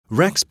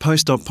RAC's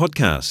Post-Op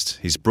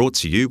podcast is brought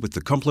to you with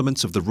the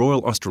compliments of the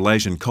Royal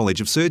Australasian College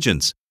of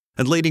Surgeons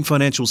and leading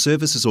financial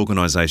services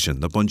organisation,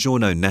 the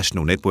Bongiorno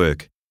National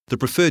Network, the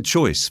preferred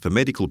choice for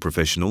medical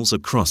professionals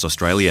across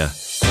Australia.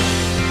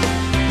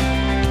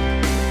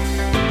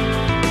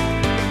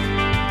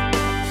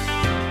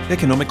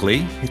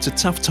 Economically, it's a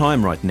tough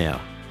time right now.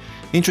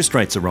 Interest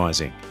rates are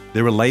rising,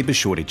 there are labour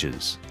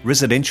shortages,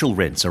 residential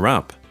rents are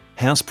up,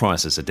 house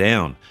prices are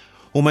down,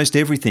 almost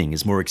everything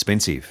is more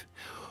expensive.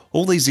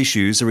 All these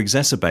issues are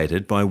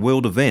exacerbated by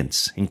world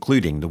events,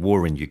 including the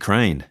war in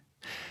Ukraine.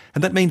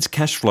 And that means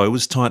cash flow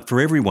is tight for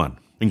everyone,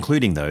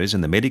 including those in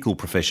the medical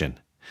profession.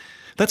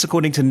 That's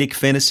according to Nick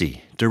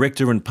Fennessy,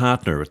 Director and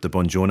Partner at the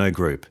Bongiorno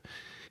Group.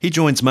 He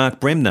joins Mark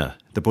Bremner,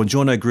 the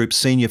Bongiorno Group's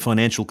Senior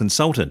Financial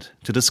Consultant,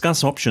 to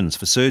discuss options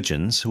for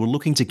surgeons who are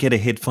looking to get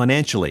ahead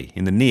financially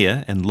in the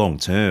near and long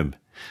term.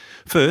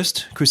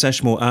 First, Chris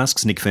Ashmore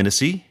asks Nick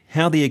Fennessy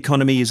how the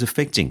economy is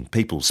affecting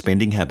people's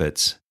spending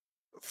habits.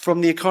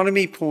 From the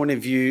economy point of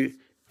view,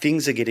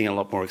 things are getting a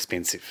lot more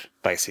expensive,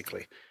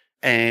 basically.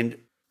 And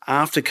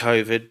after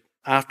COVID,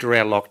 after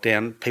our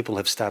lockdown, people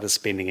have started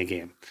spending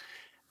again.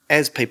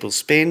 As people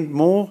spend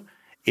more,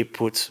 it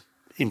puts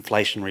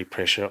inflationary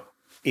pressure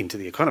into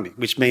the economy,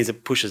 which means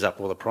it pushes up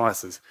all the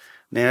prices.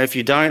 Now, if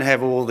you don't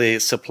have all the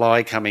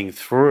supply coming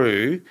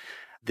through,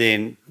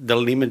 then the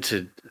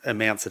limited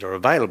amounts that are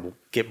available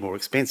get more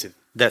expensive.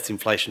 That's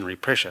inflationary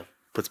pressure,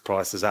 puts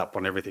prices up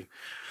on everything.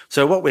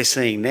 So what we're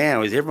seeing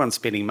now is everyone's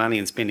spending money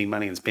and spending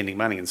money and spending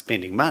money and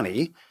spending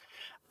money,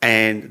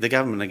 and the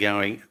government are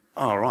going,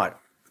 all right,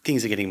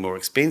 things are getting more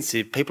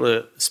expensive. People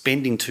are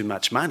spending too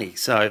much money.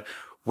 So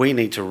we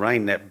need to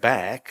rein that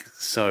back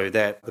so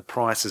that the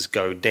prices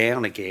go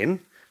down again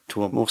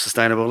to a more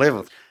sustainable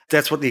level.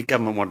 That's what the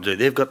government want to do.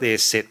 They've got their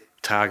set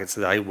targets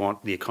that they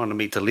want the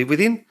economy to live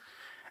within,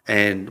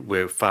 and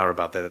we're far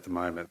above that at the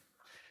moment.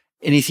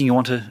 Anything you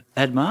want to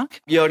add, Mark?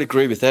 Yeah, I'd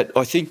agree with that.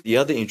 I think the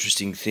other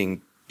interesting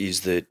thing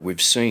is that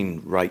we've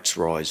seen rates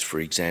rise, for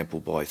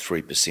example, by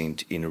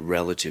 3% in a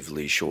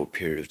relatively short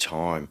period of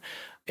time.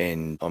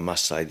 And I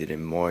must say that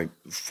in my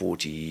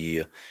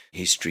 40-year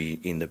history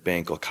in the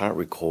bank, I can't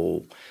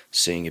recall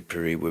seeing a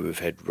period where we've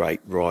had rate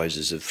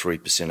rises of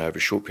 3% over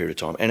a short period of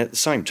time. And at the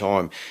same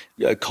time,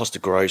 cost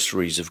of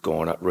groceries have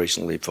gone up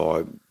recently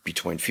by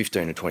between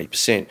 15 and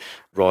 20%,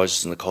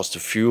 rises in the cost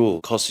of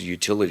fuel, cost of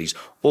utilities.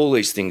 All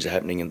these things are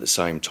happening at the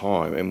same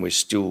time, and we're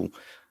still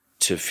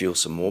to feel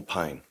some more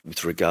pain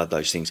with regard to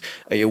those things.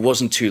 It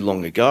wasn't too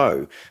long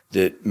ago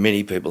that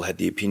many people had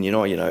the opinion,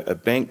 a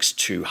bank's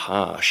too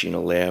harsh in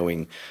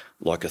allowing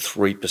like a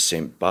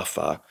 3%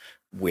 buffer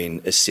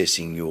when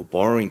assessing your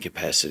borrowing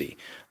capacity.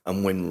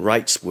 And when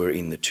rates were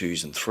in the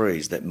 2s and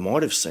 3s, that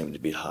might have seemed a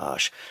bit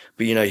harsh.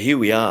 But, here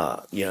we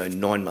are, 9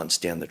 months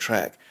down the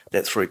track,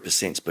 that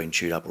 3%'s been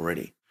chewed up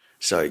already.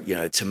 So,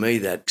 to me,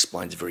 that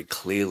explains very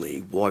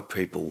clearly why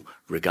people,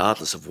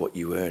 regardless of what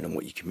you earn and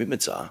what your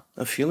commitments are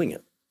feeling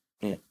it.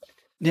 Yeah.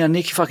 Now,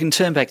 Nick, if I can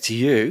turn back to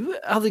you,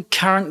 are the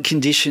current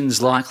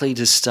conditions likely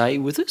to stay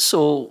with us,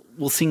 or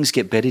will things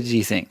get better, do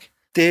you think?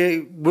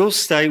 They will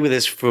stay with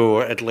us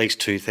for at least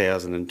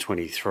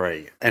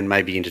 2023 and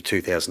maybe into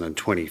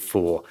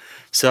 2024.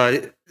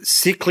 So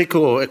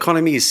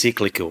economy is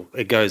cyclical.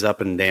 It goes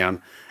up and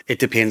down. It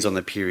depends on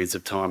the periods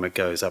of time it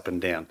goes up and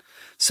down.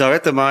 So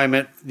at the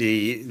moment,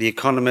 the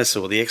economists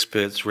or the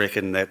experts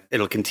reckon that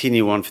it'll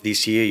continue on for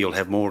this year. You'll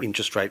have more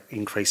interest rate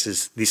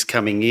increases this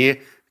coming year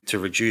to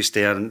reduce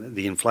down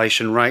the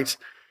inflation rate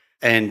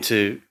and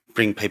to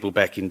bring people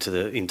back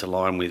into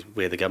line with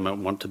where the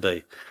government want to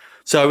be.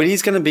 So it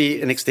is going to be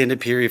an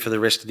extended period for the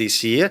rest of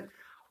this year.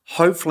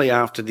 Hopefully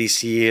after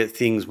this year,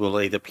 things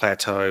will either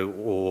plateau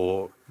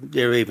or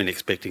they're even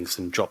expecting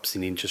some drops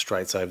in interest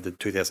rates over the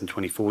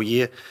 2024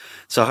 year.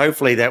 So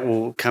hopefully that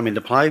will come into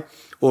play.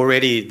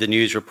 Already the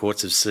news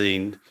reports have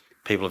seen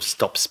people have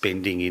stopped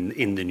spending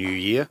in the new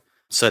year.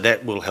 So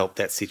that will help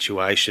that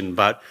situation.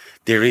 But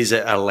there is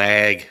a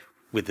lag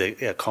with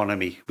the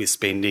economy, with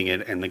spending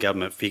and the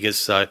government figures.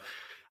 So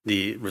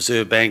the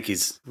Reserve Bank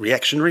is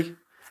reactionary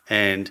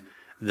and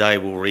they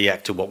will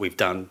react to what we've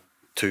done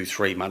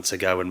 2-3 months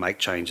ago and make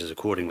changes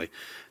accordingly.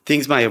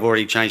 Things may have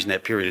already changed in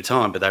that period of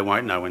time, but they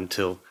won't know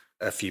until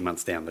a few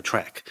months down the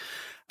track.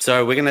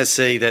 So we're going to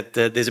see that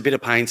there's a bit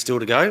of pain still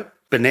to go,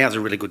 but now's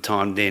a really good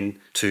time then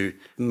to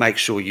make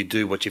sure you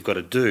do what you've got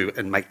to do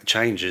and make the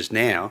changes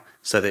now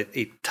so that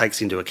it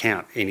takes into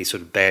account any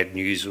sort of bad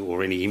news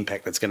or any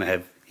impact that's going to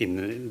have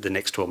in the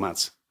next 12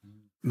 months.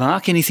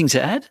 Mark, anything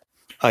to add?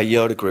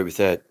 Yeah, I'd agree with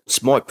that.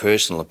 It's my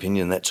personal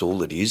opinion, that's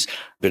all it is.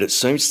 But it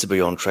seems to be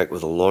on track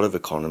with a lot of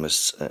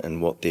economists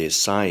and what they're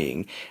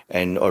saying.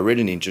 And I read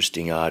an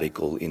interesting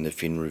article in the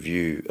Fin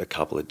Review a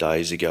couple of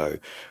days ago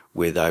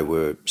where they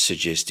were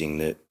suggesting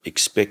that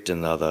expect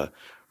another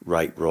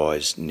rate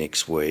rise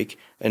next week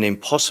and then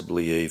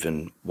possibly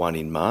even one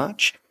in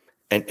March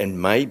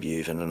and maybe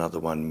even another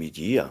one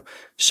mid-year.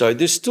 So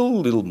there's still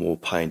a little more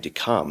pain to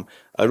come.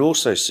 It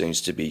also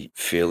seems to be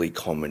fairly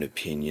common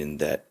opinion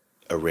that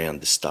around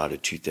the start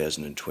of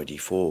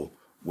 2024,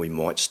 we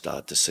might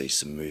start to see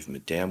some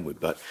movement downward.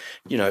 But,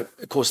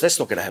 of course, that's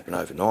not going to happen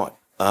overnight.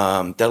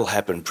 That'll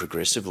happen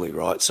progressively,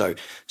 right? So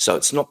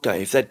it's not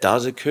going, if that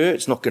does occur,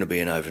 it's not going to be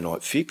an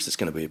overnight fix. It's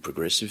going to be a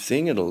progressive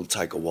thing. It'll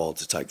take a while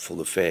to take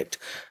full effect.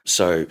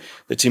 So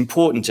it's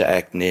important to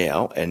act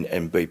now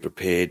and be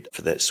prepared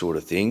for that sort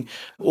of thing.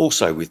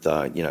 Also with,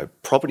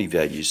 property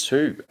values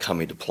too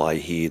come into play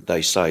here.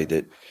 They say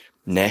that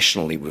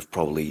nationally we've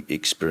probably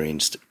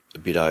experienced a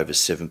bit over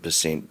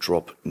 7%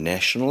 drop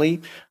nationally.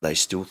 They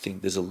still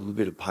think there's a little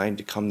bit of pain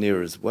to come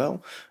there as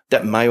well.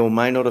 That may or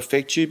may not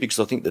affect you, because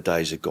I think the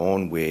days are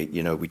gone where,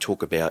 we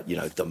talk about,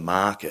 the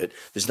market.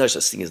 There's no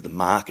such thing as the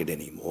market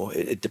anymore.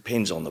 It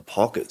depends on the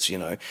pockets,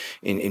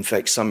 In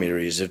fact, some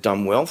areas have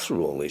done well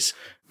through all this.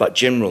 But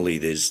generally,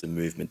 there's the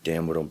movement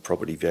downward on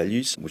property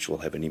values, which will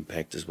have an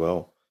impact as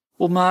well.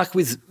 Well, Mark,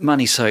 with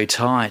money so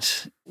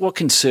tight, what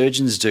can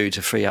surgeons do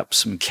to free up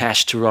some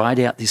cash to ride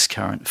out this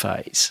current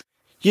phase?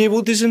 Yeah,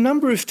 well, there's a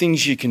number of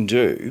things you can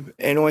do.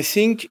 And I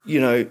think,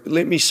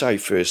 let me say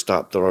first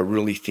up that I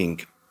really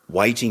think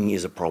waiting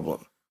is a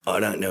problem. I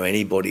don't know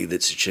anybody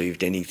that's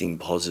achieved anything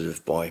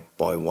positive by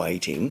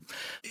waiting.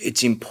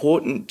 It's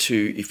important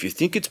to, if you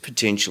think it's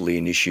potentially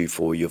an issue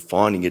for you,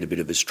 finding it a bit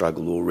of a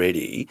struggle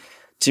already,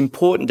 it's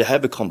important to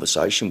have a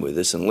conversation with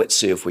us and let's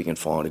see if we can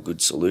find a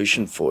good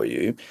solution for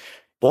you.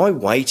 By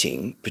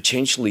waiting,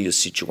 potentially your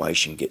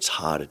situation gets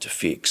harder to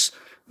fix.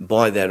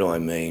 By that I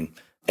mean,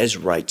 as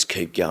rates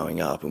keep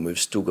going up and we've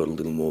still got a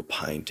little more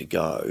pain to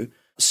go,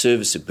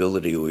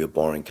 serviceability or your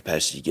borrowing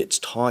capacity gets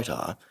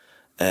tighter,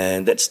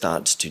 and that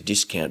starts to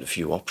discount a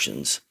few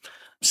options.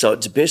 So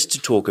it's best to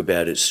talk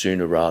about it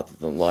sooner rather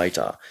than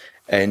later.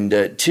 And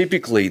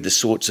typically the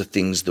sorts of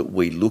things that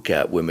we look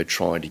at when we're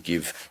trying to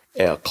give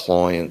our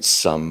clients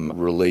some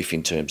relief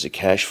in terms of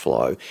cash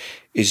flow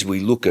is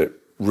we look at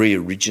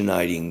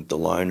re-originating the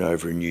loan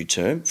over a new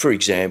term. For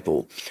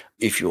example,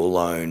 if your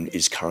loan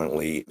is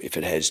currently, if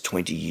it has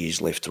 20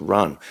 years left to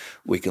run,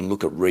 we can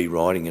look at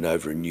rewriting it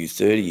over a new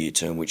 30-year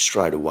term, which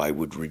straight away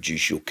would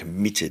reduce your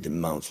committed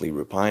monthly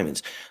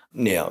repayments.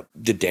 Now,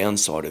 the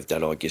downside of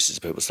that, I guess, is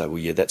people say, well,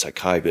 yeah, that's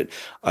okay, but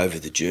over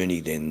the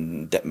journey,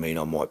 then that mean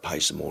I might pay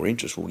some more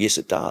interest. Well, yes,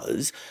 it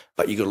does,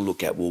 but you've got to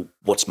look at, well,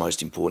 what's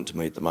most important to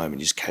me at the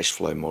moment? Is cash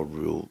flow my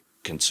real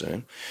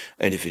concern?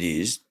 And if it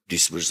is,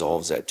 this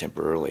resolves that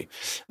temporarily.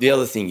 The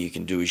other thing you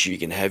can do is you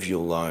can have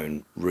your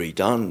loan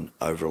redone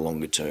over a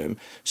longer term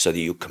so that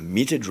your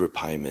committed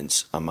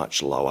repayments are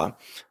much lower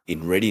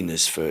in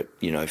readiness for,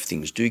 if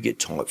things do get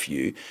tight for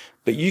you,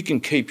 but you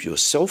can keep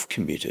yourself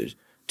committed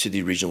to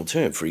the original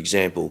term. For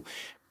example,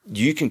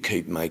 you can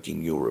keep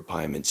making your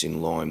repayments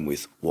in line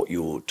with what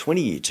your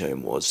 20-year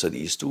term was so that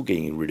you're still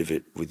getting rid of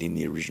it within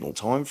the original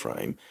time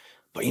frame,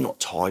 but you're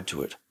not tied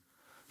to it.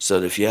 So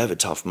that if you have a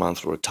tough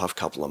month or a tough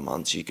couple of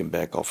months, you can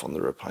back off on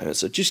the repayments.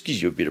 So it just gives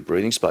you a bit of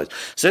breathing space.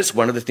 So that's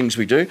one of the things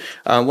we do.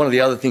 One of the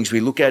other things we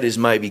look at is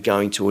maybe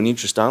going to an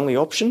interest-only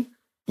option.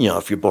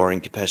 If your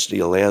borrowing capacity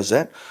allows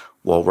that,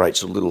 while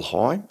rates are a little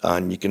high,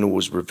 and you can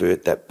always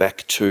revert that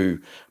back to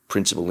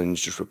principal and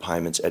interest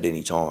repayments at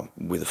any time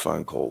with a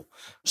phone call.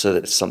 So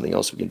that's something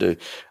else we can do.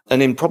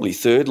 And then probably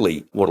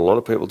thirdly, what a lot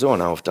of people do, I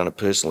know I've done it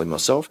personally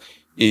myself,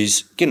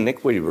 is get an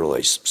equity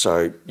release.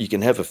 So you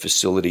can have a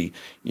facility,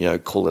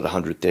 call it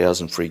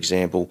 100,000, for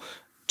example,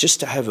 just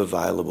to have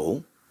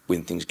available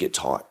when things get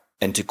tight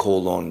and to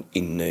call on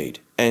in need.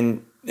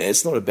 And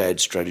it's not a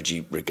bad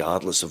strategy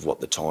regardless of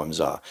what the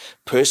times are.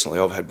 Personally,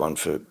 I've had one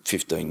for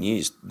 15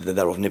 years that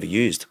I've never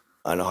used,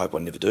 and I hope I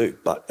never do.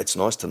 But it's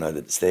nice to know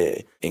that it's there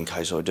in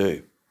case I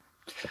do.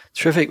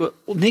 Terrific. Well,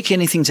 Nick,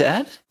 anything to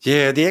add?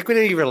 Yeah, the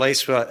equity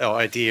release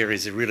idea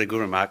is a really good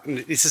remark.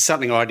 This is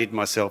something I did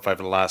myself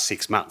over the last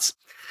 6 months.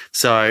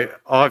 So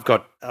I've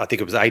got, I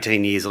think it was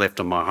 18 years left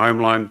on my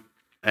home loan,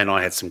 and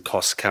I had some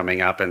costs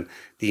coming up and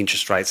the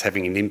interest rates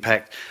having an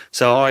impact.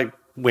 So I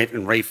went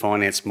and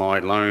refinanced my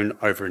loan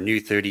over a new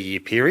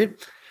 30-year period.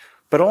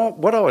 But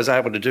what I was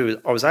able to do is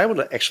I was able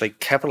to actually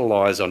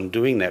capitalise on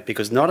doing that,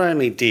 because not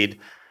only did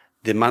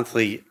the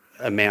monthly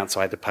amounts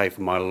I had to pay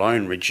for my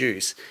loan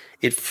reduce,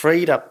 it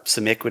freed up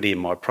some equity in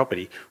my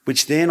property,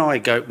 which then I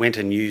went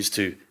and used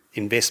to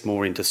invest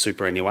more into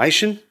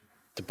superannuation,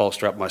 to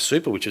bolster up my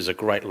super, which is a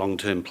great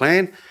long-term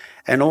plan,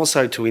 and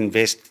also to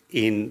invest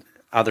in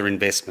other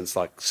investments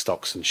like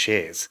stocks and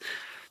shares.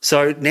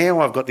 So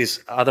now I've got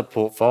these other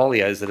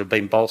portfolios that have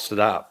been bolstered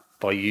up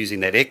by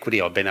using that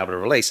equity I've been able to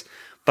release,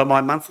 but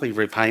my monthly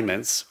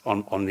repayments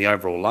on the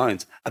overall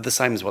loans are the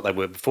same as what they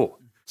were before.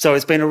 So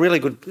it's been a really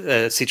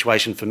good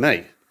situation for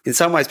me. In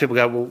some ways, people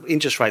go, well,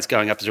 interest rates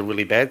going up is a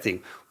really bad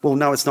thing. Well,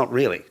 no, it's not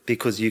really,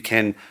 because you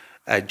can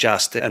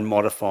adjust and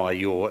modify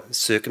your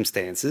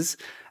circumstances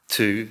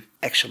to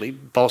actually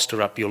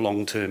bolster up your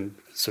long-term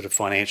sort of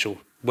financial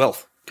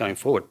wealth going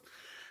forward.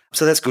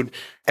 So that's good.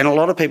 And a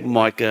lot of people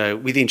might go,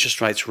 with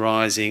interest rates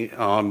rising,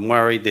 I'm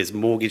worried there's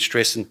mortgage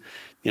stress. And,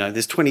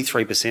 there's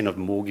 23% of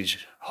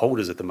mortgage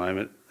holders at the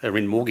moment are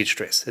in mortgage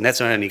stress, and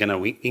that's only going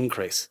to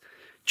increase.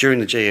 During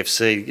the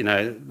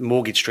GFC,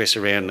 mortgage stress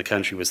around the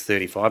country was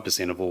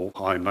 35% of all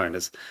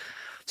homeowners.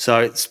 So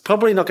it's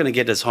probably not going to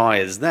get as high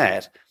as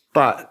that,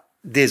 But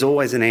there's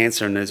always an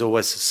answer and there's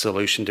always a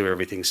solution to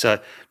everything. So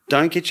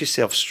don't get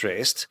yourself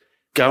stressed.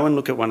 Go and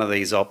look at one of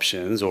these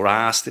options or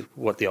ask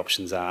what the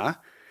options are.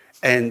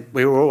 And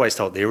we were always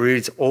told there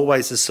is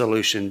always a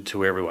solution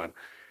to everyone.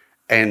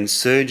 And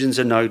surgeons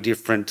are no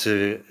different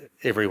to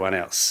everyone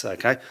else,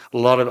 okay?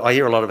 I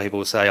hear a lot of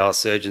people say, oh,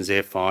 surgeons,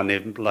 they're fine, they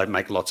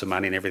make lots of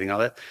money and everything like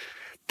that.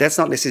 That's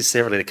not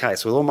necessarily the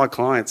case. With all my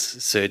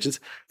clients, surgeons,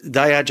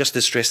 they are just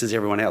as stressed as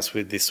everyone else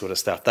with this sort of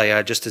stuff. They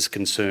are just as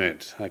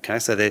concerned, okay?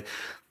 So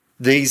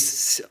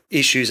these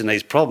issues and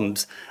these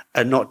problems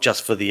are not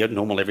just for the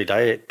normal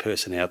everyday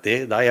person out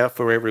there. They are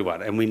for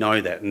everyone, and we know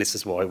that, and this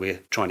is why we're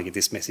trying to get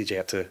this message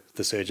out to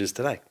the surgeons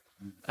today.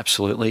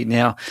 Absolutely.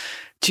 Now,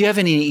 do you have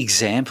any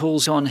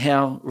examples on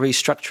how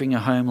restructuring a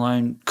home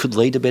loan could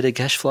lead to better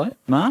cash flow,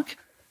 Mark?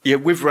 Yeah,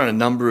 we've run a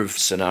number of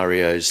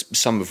scenarios,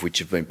 some of which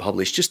have been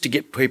published, just to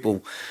get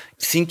people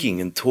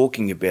thinking and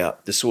talking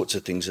about the sorts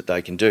of things that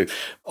they can do.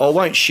 I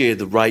won't share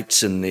the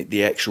rates and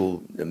the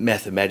actual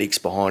mathematics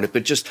behind it,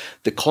 but just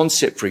the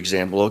concept, for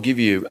example. I'll give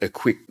you a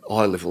quick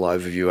high-level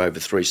overview over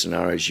 3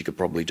 scenarios you could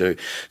probably do.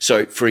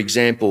 So, for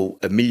example,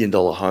 $1 million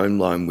home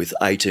loan with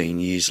 18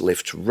 years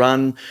left to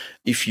run.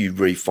 If you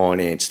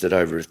refinanced it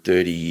over a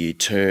 30-year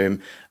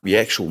term, the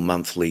actual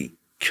monthly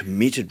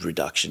committed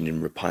reduction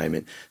in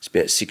repayment is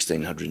about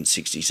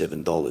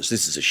 $1,667.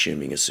 This is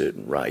assuming a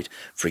certain rate.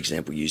 For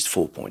example, used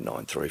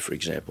 4.93, for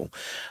example.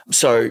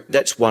 So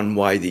that's one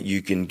way that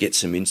you can get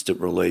some instant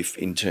relief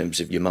in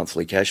terms of your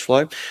monthly cash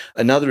flow.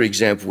 Another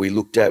example we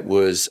looked at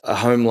was a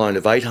home loan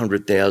of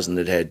 $800,000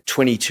 that had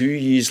 22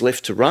 years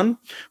left to run.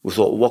 We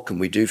thought, well, what can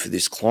we do for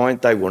this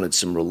client? They wanted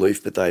some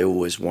relief, but they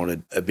always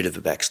wanted a bit of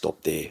a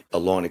backstop there, a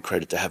line of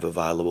credit to have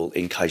available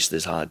in case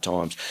there's hard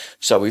times.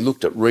 So we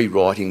looked at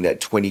rewriting that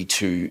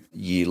 22-year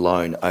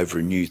loan over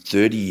a new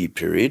 30-year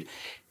period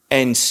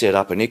and set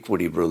up an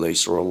equity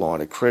release or a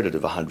line of credit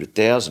of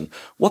 $100,000.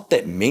 What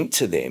that meant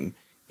to them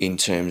in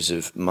terms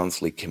of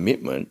monthly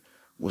commitment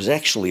was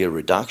actually a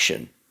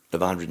reduction of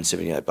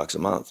 $178 a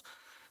month.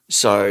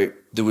 So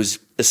there was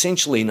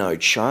essentially no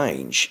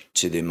change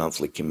to their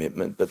monthly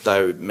commitment, but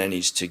they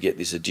managed to get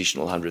this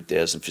additional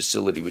 $100,000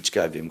 facility, which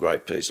gave them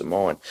great peace of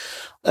mind.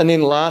 And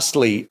then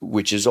lastly,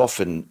 which is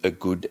often a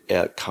good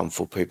outcome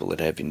for people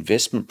that have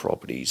investment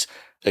properties,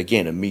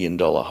 again, $1 million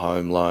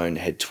home loan,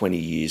 had 20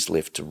 years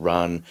left to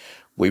run.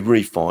 We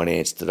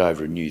refinanced it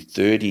over a new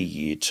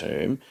 30-year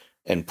term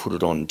and put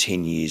it on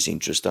 10 years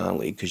interest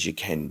only, because you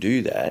can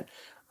do that.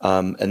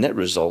 And that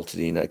resulted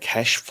in a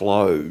cash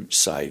flow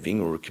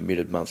saving or a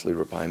committed monthly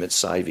repayment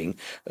saving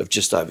of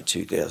just over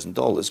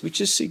 $2,000,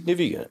 which is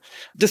significant.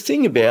 The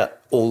thing about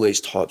all these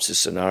types of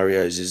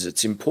scenarios is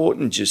it's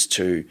important just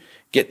to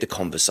get the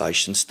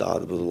conversation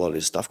started with a lot of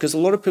this stuff, because a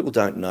lot of people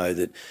don't know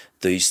that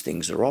these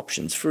things are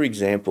options. For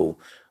example,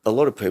 a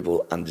lot of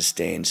people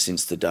understand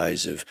since the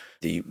days of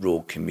the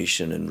Royal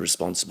Commission and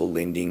responsible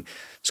lending,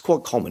 it's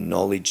quite common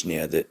knowledge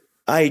now that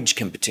age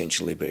can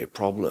potentially be a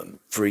problem.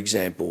 For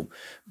example,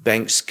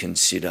 banks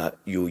consider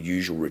your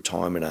usual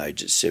retirement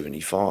age at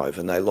 75,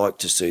 and they like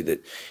to see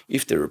that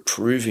if they're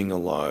approving a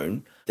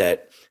loan,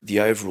 that the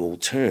overall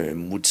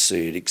term would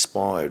see it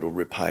expired or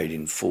repaid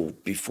in full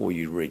before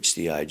you reach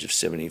the age of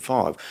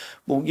 75.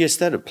 Well, yes,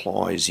 that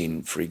applies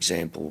in, for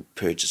example,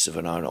 purchase of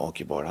an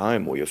owner-occupied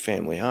home or your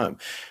family home.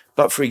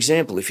 But for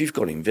example, if you've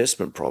got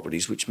investment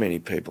properties, which many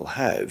people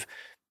have,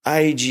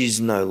 age is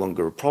no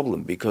longer a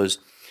problem, because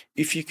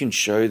if you can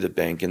show the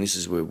bank, and this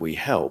is where we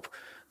help,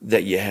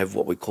 that you have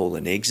what we call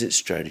an exit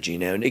strategy.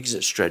 Now, an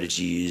exit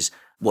strategy is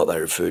what they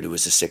refer to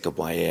as a second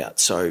way out.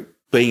 So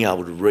being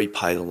able to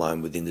repay the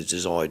loan within the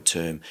desired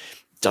term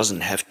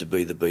doesn't have to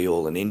be the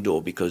be-all and end-all,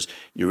 because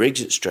your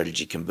exit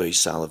strategy can be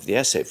sale of the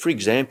asset. For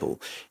example,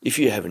 if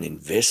you have an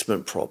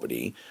investment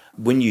property,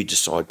 when you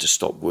decide to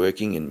stop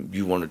working and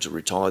you wanted to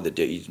retire the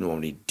debt, you didn't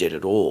want any debt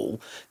at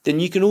all, then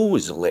you can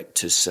always elect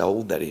to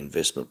sell that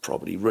investment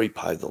property,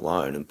 repay the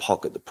loan and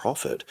pocket the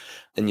profit,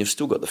 and you've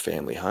still got the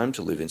family home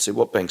to live in. So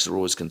what banks are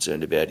always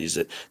concerned about is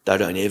that they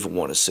don't ever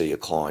want to see a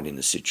client in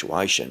a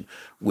situation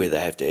where they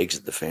have to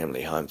exit the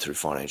family home through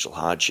financial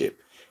hardship.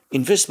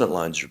 Investment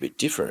loans are a bit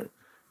different,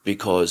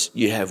 because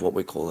you have what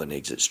we call an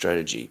exit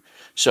strategy.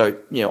 So,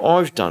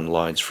 I've done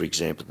loans, for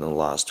example, in the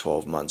last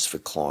 12 months for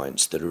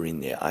clients that are in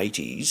their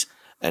 80s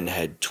and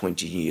had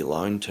 20-year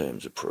loan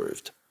terms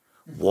approved.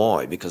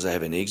 Why? Because they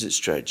have an exit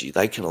strategy.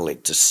 They can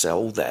elect to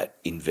sell that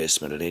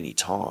investment at any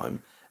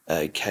time,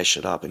 cash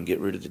it up and get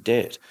rid of the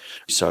debt.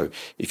 So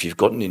if you've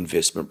got an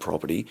investment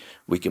property,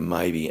 we can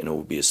maybe, and it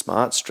will be a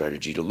smart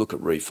strategy, to look at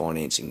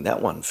refinancing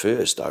that one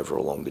first over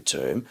a longer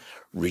term,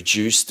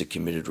 reduce the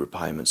committed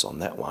repayments on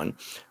that one,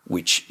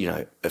 which,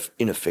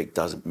 in effect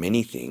does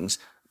many things,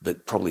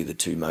 but probably the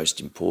two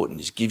most important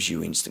is gives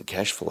you instant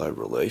cash flow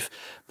relief,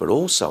 but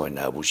also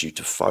enables you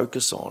to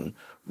focus on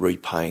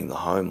repaying the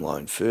home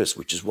loan first,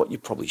 which is what you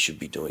probably should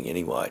be doing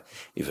anyway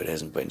if it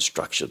hasn't been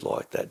structured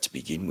like that to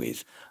begin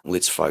with.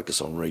 Let's focus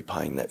on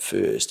repaying that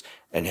first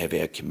and have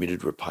our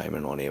committed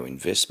repayment on our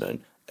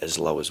investment as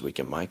low as we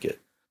can make it.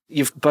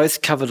 You've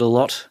both covered a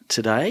lot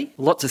today,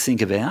 a lot to think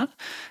about.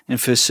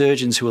 And for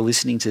surgeons who are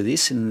listening to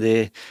this and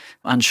they're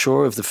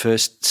unsure of the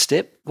first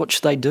step, what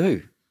should they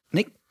do?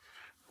 Nick?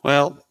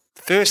 Well,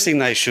 the first thing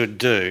they should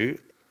do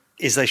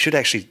is they should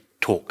actually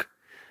talk.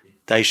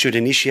 They should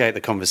initiate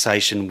the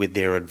conversation with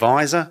their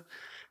advisor,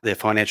 their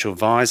financial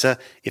advisor.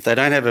 If they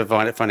don't have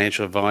a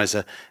financial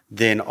advisor,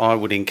 then I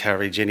would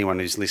encourage anyone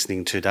who's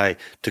listening today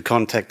to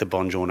contact the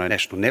Bongiorno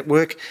National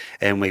Network,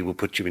 and we will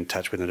put you in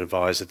touch with an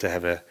advisor to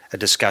have a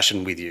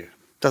discussion with you.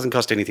 It doesn't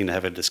cost anything to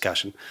have a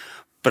discussion,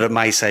 but it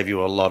may save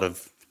you a lot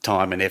of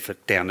time and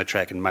effort down the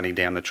track and money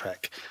down the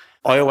track.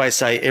 I always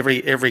say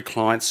every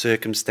client's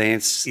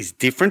circumstance is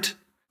different.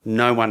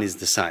 No one is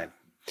the same.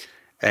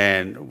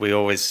 And we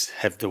always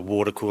have the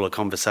water cooler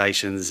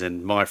conversations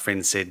and my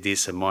friend said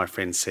this and my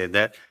friend said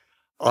that.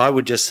 I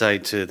would just say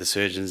to the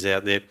surgeons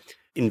out there,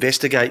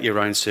 investigate your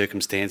own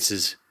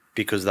circumstances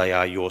because they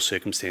are your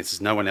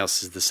circumstances. No one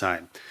else is the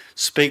same.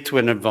 Speak to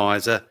an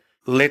advisor.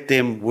 Let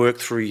them work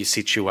through your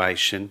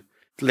situation.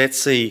 Let's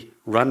see,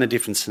 run the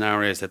different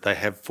scenarios that they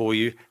have for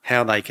you,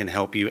 how they can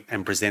help you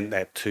and present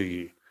that to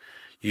you.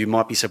 You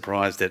might be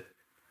surprised at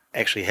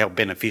actually how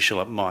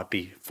beneficial it might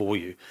be for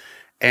you.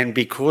 And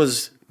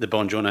because the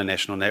Bongiorno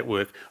National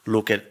Network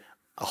look at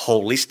a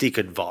holistic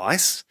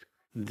advice,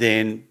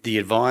 then the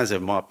advisor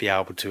might be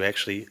able to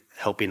actually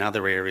help in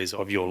other areas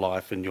of your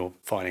life and your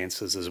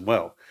finances as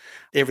well.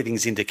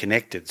 Everything's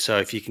interconnected. So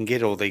if you can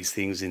get all these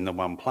things in the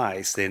one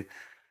place, then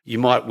you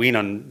might win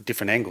on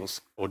different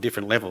angles or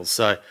different levels.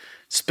 So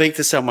speak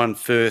to someone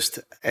first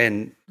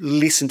and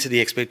listen to the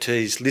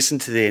expertise, listen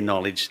to their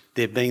knowledge.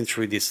 They've been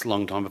through this a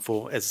long time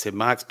before. As I said,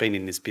 Mark's been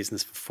in this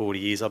business for 40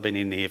 years. I've been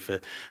in here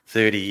for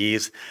 30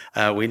 years.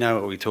 We know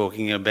what we're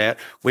talking about.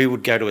 We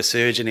would go to a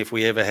surgeon if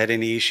we ever had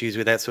any issues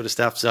with that sort of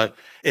stuff. So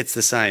it's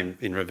the same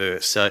in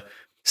reverse. So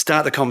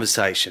start the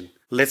conversation.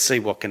 Let's see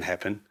what can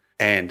happen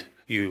and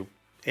you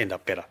end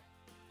up better.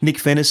 Nick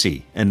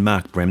Fennessy and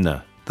Mark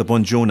Bremner, the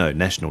Bongiorno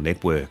National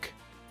Network.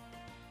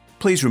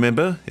 Please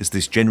remember, as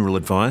this general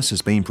advice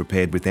has been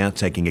prepared without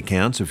taking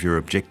account of your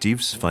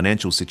objectives,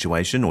 financial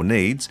situation or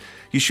needs,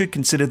 you should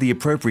consider the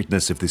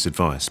appropriateness of this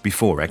advice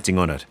before acting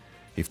on it.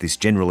 If this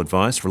general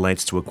advice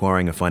relates to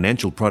acquiring a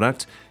financial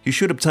product, you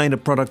should obtain a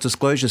product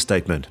disclosure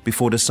statement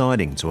before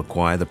deciding to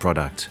acquire the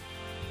product.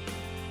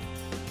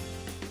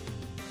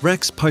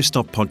 RAC's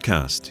Post-Op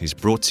podcast is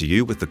brought to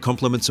you with the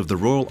compliments of the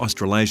Royal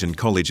Australasian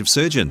College of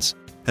Surgeons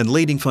and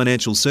leading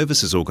financial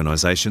services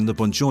organisation, the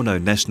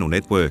Bongiorno National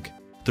Network,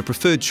 the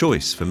preferred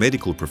choice for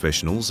medical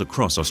professionals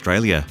across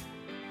Australia.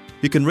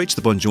 You can reach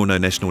the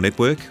Bongiorno National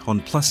Network on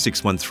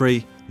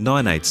 +613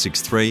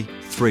 9863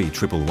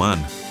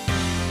 3111.